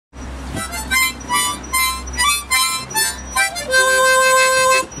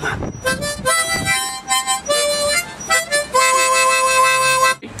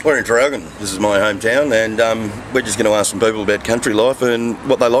We're in Traralgon. This is my hometown, and we're just going to ask some people about country life and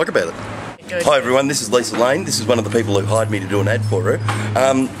what they like about it. Good. Hi everyone, this is Lisa Lane. This is one of the people who hired me to do an ad for her.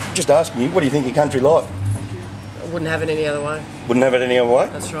 Just asking you, what do you think of country life? I wouldn't have it any other way. Wouldn't have it any other way?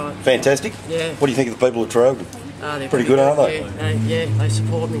 That's right. Fantastic? Yeah. What do you think of the people of Traralgon? They're pretty good, aren't they? Yeah, they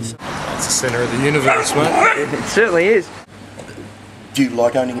support me. So. It's the centre of the universe, mate. It certainly is. Do you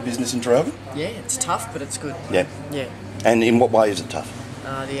like owning a business in Traralgon? Yeah, it's tough, but it's good. Yeah. Yeah. And in what way is it tough?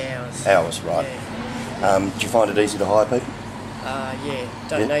 The hours. Hours, right. Yeah. Do you find it easy to hire people? Yeah,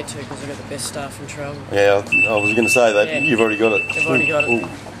 don't need to because I've got the best staff in Traralgon. Yeah, I was going to say that. Yeah. You've already got it. I've already got it. Ooh.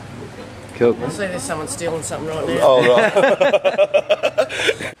 Cool. I see there's someone stealing something right now. Oh,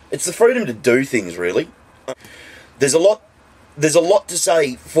 right. It's the freedom to do things, really. There's a lot to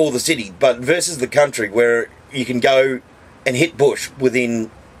say for the city, but versus the country where you can go and hit bush within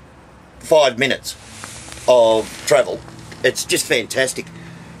 5 minutes of travel. It's just fantastic.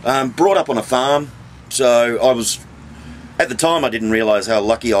 Brought up on a farm, so I was, at the time I didn't realise how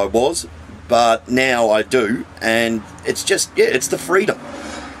lucky I was, but now I do, and it's just, yeah, it's the freedom.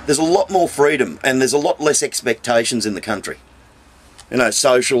 There's a lot more freedom, and there's a lot less expectations in the country. You know,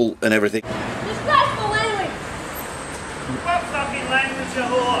 social and everything. Disgraceful language! What fucking language, you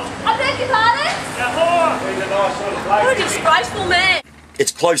whore? I beg your pardon? You whore! He's a nice sort of bloke. You're a disgraceful man!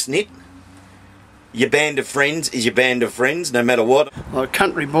 It's close-knit. Your band of friends is your band of friends, no matter what. I'm a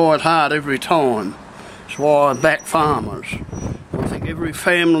country boy at heart every time. That's why I back farmers. I think every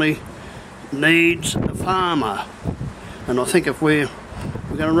family needs a farmer. And I think if we're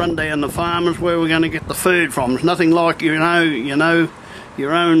going to run down the farmers, where we're going to get the food from. It's nothing like, you know,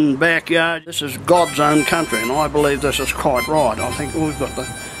 your own backyard. This is God's own country, and I believe this is quite right. I think we've got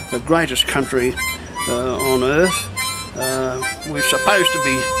the greatest country on earth. We're supposed to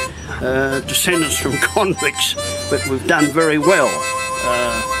be descendants from convicts, but we've done very well.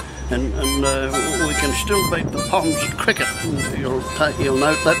 And we can still beat the Poms at cricket. You'll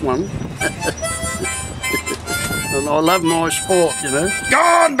note that one. And I love my sport, you know. Go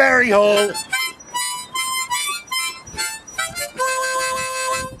on, Barry Hall!